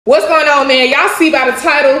What's going on, man? Y'all see by the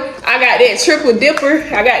title, I got that triple dipper.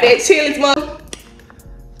 I got that Chili's mother.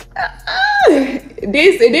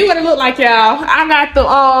 This what it look like, y'all. I got the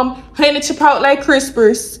honey chipotle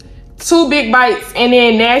crispers, 2 big bites, and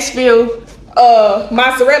then Nashville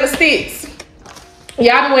mozzarella sticks.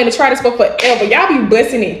 Y'all been waiting to try this for forever. Y'all be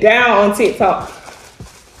busting it down on TikTok.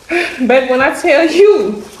 Baby, when I tell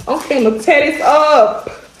you, I'm finna tear this up.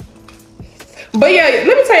 But yeah, let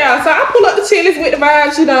me tell y'all, so I pull up the Chili's with the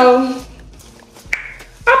vibes, you know.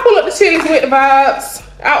 I pull up the Chili's with the vibes.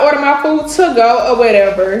 I order my food to go or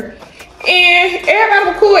whatever. And everybody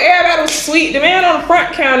was cool, everybody was sweet. The man on the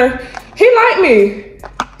front counter, he liked me.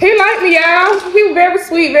 He liked me, y'all. He was very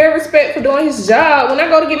sweet, very respectful doing his job. When I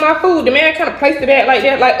go to get my food, the man kind of placed it back like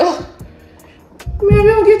that, like, oh, man, you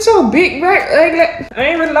don't get your big back like that. I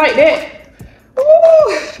ain't really like that.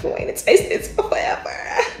 Ooh, I'm waiting to taste this forever.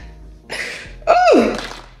 Ooh.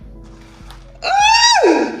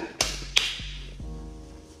 Ooh.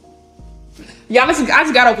 Y'all, I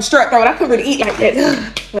just got over strep throat. I couldn't really eat like that.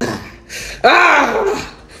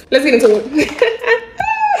 Let's get into it.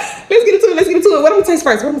 Let's get into it. What I'm gonna taste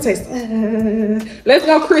first? What I'm gonna taste? Let's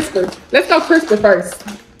go crisper. Let's go crisper first.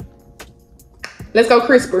 Let's go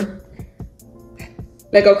crisper.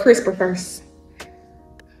 Let's go crisper first.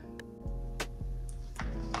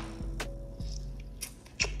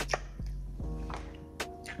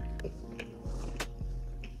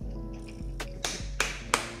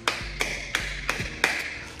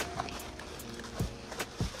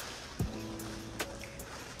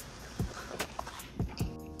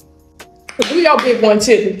 Do your big one,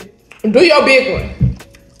 Chili. Do your big one.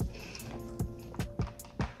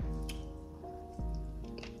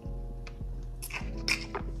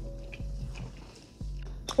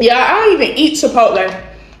 Yeah, I don't even eat Chipotle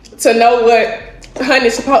to know what honey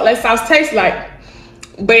Chipotle sauce tastes like.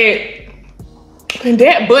 But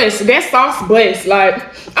that sauce bust. Like, I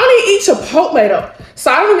don't even eat Chipotle though.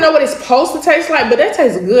 So I don't even know what it's supposed to taste like, but that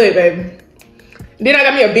tastes good, baby. Then I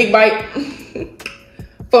got me a big bite.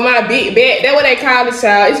 For my big bag, that's what they call it,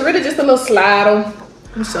 child. It's really just a little slider.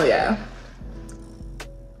 Let me show y'all.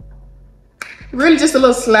 Really just a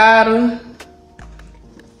little slider.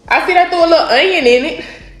 I see they threw a little onion in it.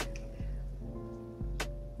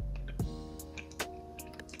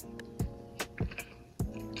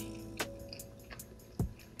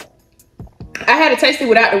 I had to taste it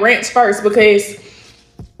without the ranch first because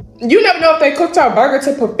you never know if they cooked our burger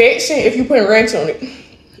to perfection if you put ranch on it.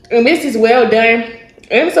 And this is well done.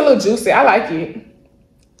 And it's a little juicy. I like it.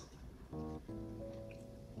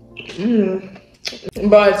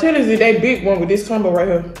 But Chili's is that big one with this combo right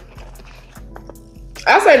here.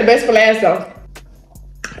 I say the best for last though.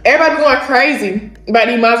 Everybody going crazy about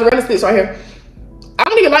these mozzarella sticks right here. I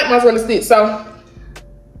don't even like mozzarella sticks, so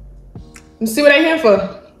let's see what they here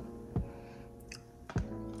for.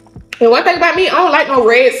 And one thing about me, I don't like no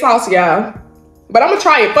red sauce, y'all. But I'm gonna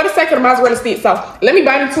try it for the sake of the mozzarella sticks. So let me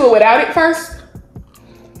bite into it without it first.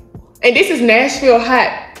 And this is Nashville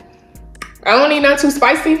hot. I don't need nothing too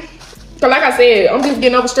spicy. Cause like I said, I'm just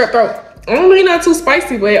getting over strep throat. I don't need nothing too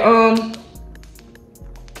spicy, but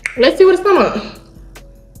let's see what it's coming up.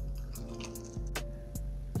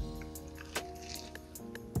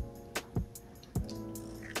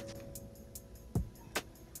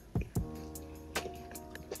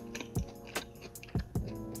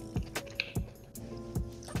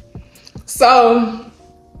 So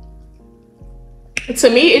to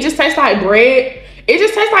me, it just tastes like bread. It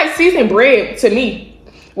just tastes like seasoned bread to me.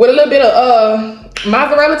 With a little bit of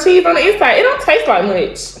mozzarella cheese on the inside. It don't taste like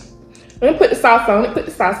much. Let me put the sauce on it. Put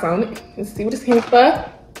the sauce on it. Let's see what it's here for.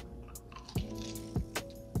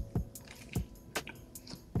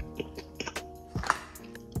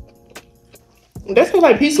 That tastes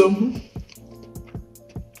like pizza.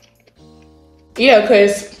 Yeah,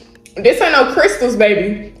 cause this ain't no crystals,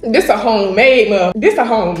 baby. This a homemade This a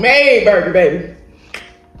homemade burger, baby.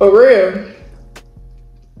 For real.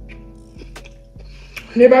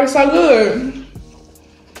 Everybody so good.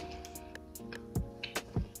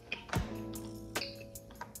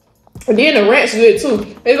 And then the ranch good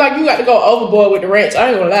too. It's like you got to go overboard with the ranch. I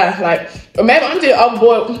ain't gonna lie. Like, or maybe I'm just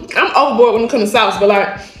overboard. I'm overboard when it comes to sauce, but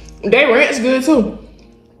like, that ranch good too.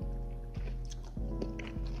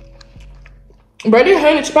 But this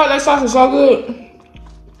honey chipotle sauce is so good.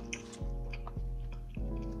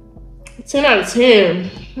 10 out of 10.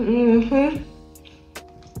 I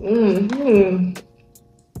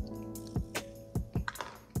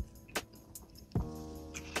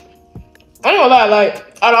ain't gonna lie,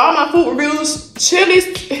 like, out of all my food reviews, Chili's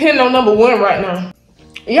hitting on #1 right now.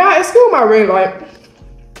 Yeah, excuse my red light.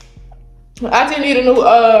 I just need a new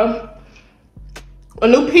a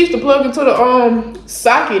new piece to plug into the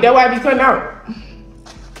socket. That's why I be cutting out.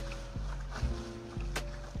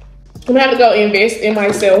 I'm gonna have to go invest in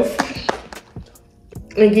myself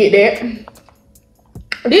and get that.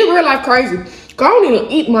 This real life crazy. Cause I don't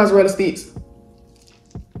even eat mozzarella sticks.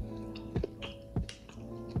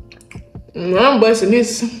 And I'm busting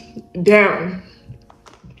this down.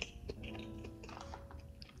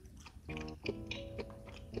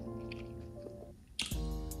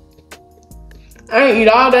 I ain't eat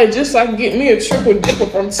all that just so I can get me a triple dipper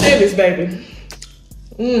from Chili's, baby.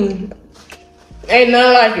 Ain't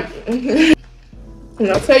nothing like it. And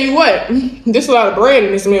I'll tell you what, there's a lot of bread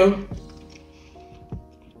in this meal.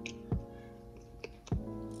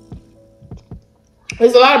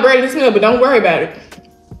 There's a lot of bread in this meal, but don't worry about it.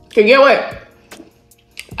 Cause get what?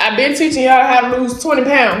 I've been teaching y'all how to lose 20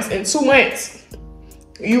 pounds in 2 months.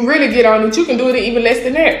 You really get on it, you can do it in even less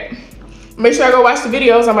than that. Make sure I go watch the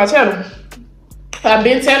videos on my channel. I've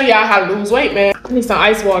been telling y'all how to lose weight, man. I need some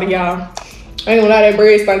ice water, y'all. I ain't gonna lie, that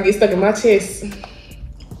bread's starting to get stuck in my chest.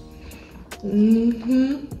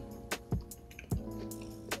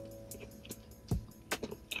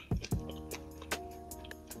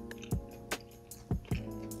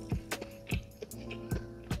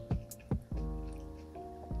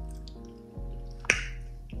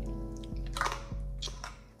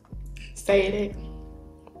 Say it.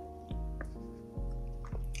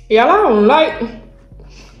 Y'all, I don't like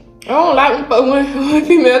when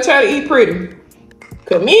female try to eat pretty.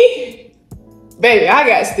 Cause me, baby, I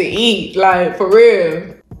got to eat, like, for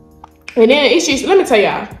real. And then it's just, let me tell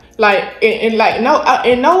y'all, like,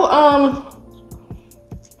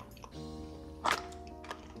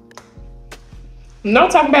 no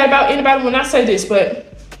talking bad about anybody when I say this, but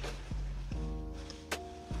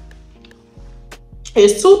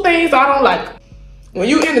it's 2 things I don't like. When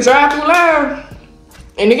you in the drive-thru line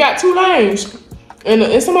and they got 2 lanes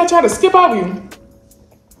and somebody try to skip over you and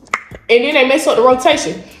then they mess up the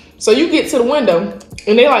rotation. So you get to the window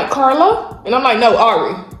and they like, Carla? And I'm like, no,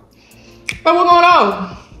 Ari. But what going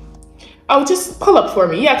on? Oh, just pull up for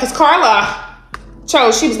me. Yeah, because Carla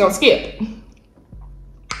chose she was going to skip.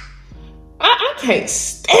 I can't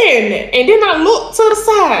stand it. And then I look to the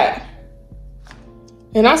side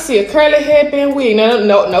and I see a curly headband wig.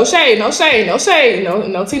 No shade, no shade, no shade.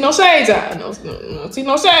 No tea, no shades out. No tea,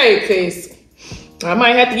 no shade, because I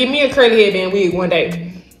might have to get me a curly headband wig one day.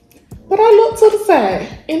 But I look to the side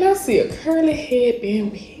and I see a curly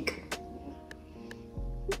headband wig.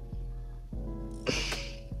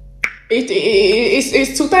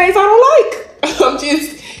 It's 2 things I don't like.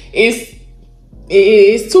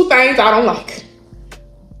 It's 2 things I don't like.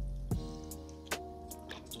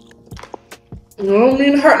 I don't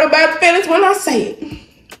mean to hurt nobody's feelings when I say it.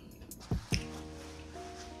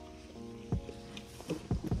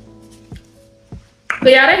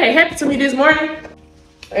 But y'all, that had happened to me this morning.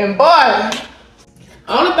 And boy,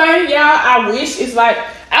 only thing, y'all, I wish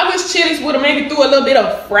Chili's would have maybe threw a little bit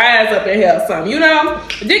of fries up in here or something, you know?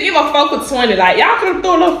 Did give a 4 for 20. Like, y'all could have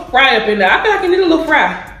thrown a little fry up in there. I feel like I need a little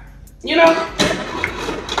fry, you know?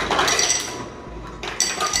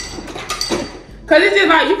 Cause it's just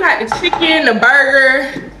like, you got the chicken, the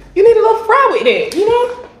burger. You need a little fry with that, you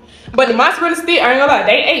know? But the mozzarella stick, I ain't gonna lie,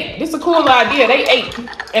 they ate. This is a cool idea, they ate.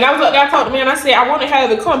 And I was up there, I talked to the man, I said, I want to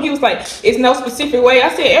have it come. He was like, it's no specific way. I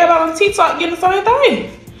said, everybody on TikTok getting the same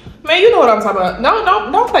thing. Man, you know what I'm talking about. No,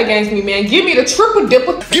 don't play games with me, man. Give me the triple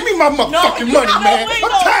dipper. Give me my motherfucking money, man.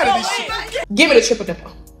 I'm tired of this shit. Give me the triple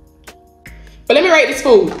dipper. But let me rate this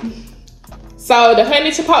food. So the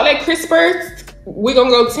honey chipotle crispers, we're gonna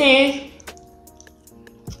go 10.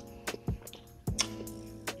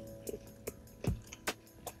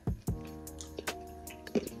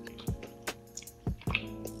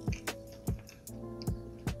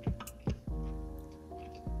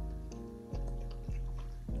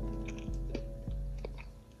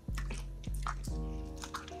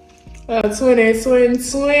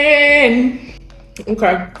 Twin.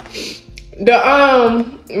 Okay. The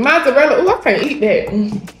mozzarella. Ooh, I can't eat that.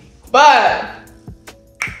 But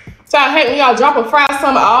so I hate when y'all drop a fried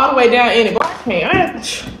something all the way down in it. But I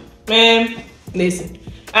can't. Man, listen.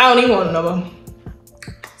 I don't even want to know more.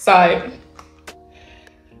 Sorry.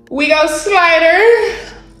 We go slider.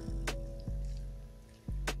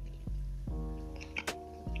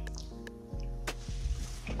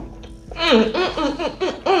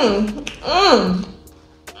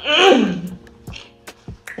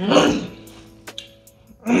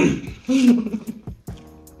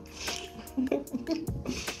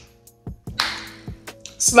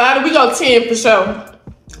 Slider, we go 10 for sure.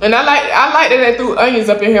 And I like that they threw onions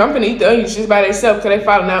up in here. I'm gonna eat the onions just by themselves because they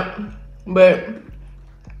falling out. But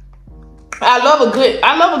I love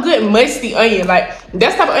a good musty onion. Like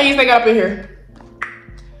that's the type of onions they got up in here.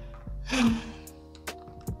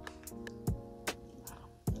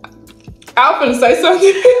 I was finna say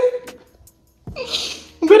something,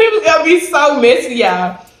 but it was gonna be so messy,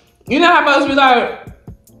 y'all. You know how folks be like,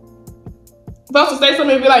 supposed to say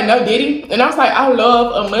something and be like, no, Diddy? And I was like, I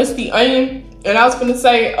love a musty onion. And I was finna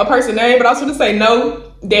say a person name, but I was finna say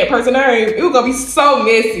no, that person name. It was gonna be so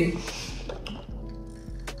messy.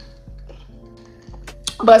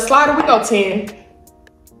 But slider, we go 10.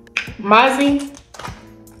 Mozzie.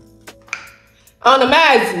 On the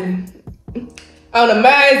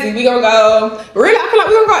Mozzie, we gonna go. Really, I feel like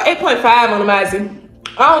we're gonna go 8.5 on the Mozzie.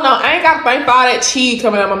 I don't know. I ain't gotta thank for all that cheese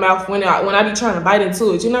coming out of my mouth when I be trying to bite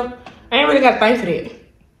into it, you know? I ain't really gotta thank for that.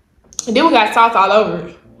 And then we got sauce all over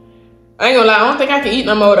it. I ain't gonna lie, I don't think I can eat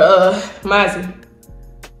no more of the Mozzie.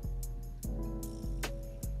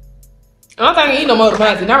 I don't think I can eat no more of the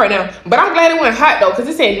Mozzie, not right now. But I'm glad it wasn't hot though, because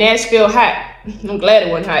it said Nashville hot. I'm glad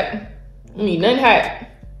it wasn't hot. I mean, nothing hot.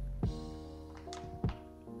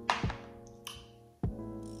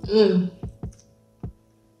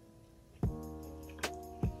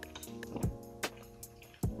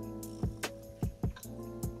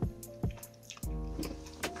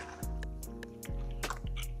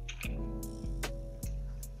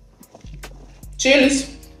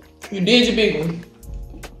 Chilies, you did your big one.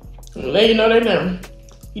 I'm gonna let you know that now.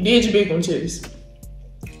 You did your big one, Chilies.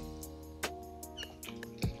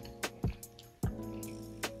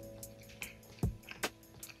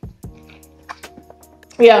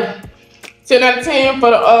 Yeah, 10 out of 10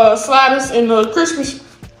 for the sliders and the crispies.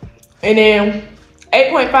 And then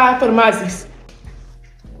 8.5 for the Mozzies.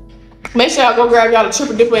 Make sure y'all go grab y'all a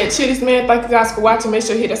triple dipper at Chili's, man. Thank you guys for watching. Make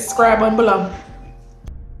sure you hit that subscribe button below.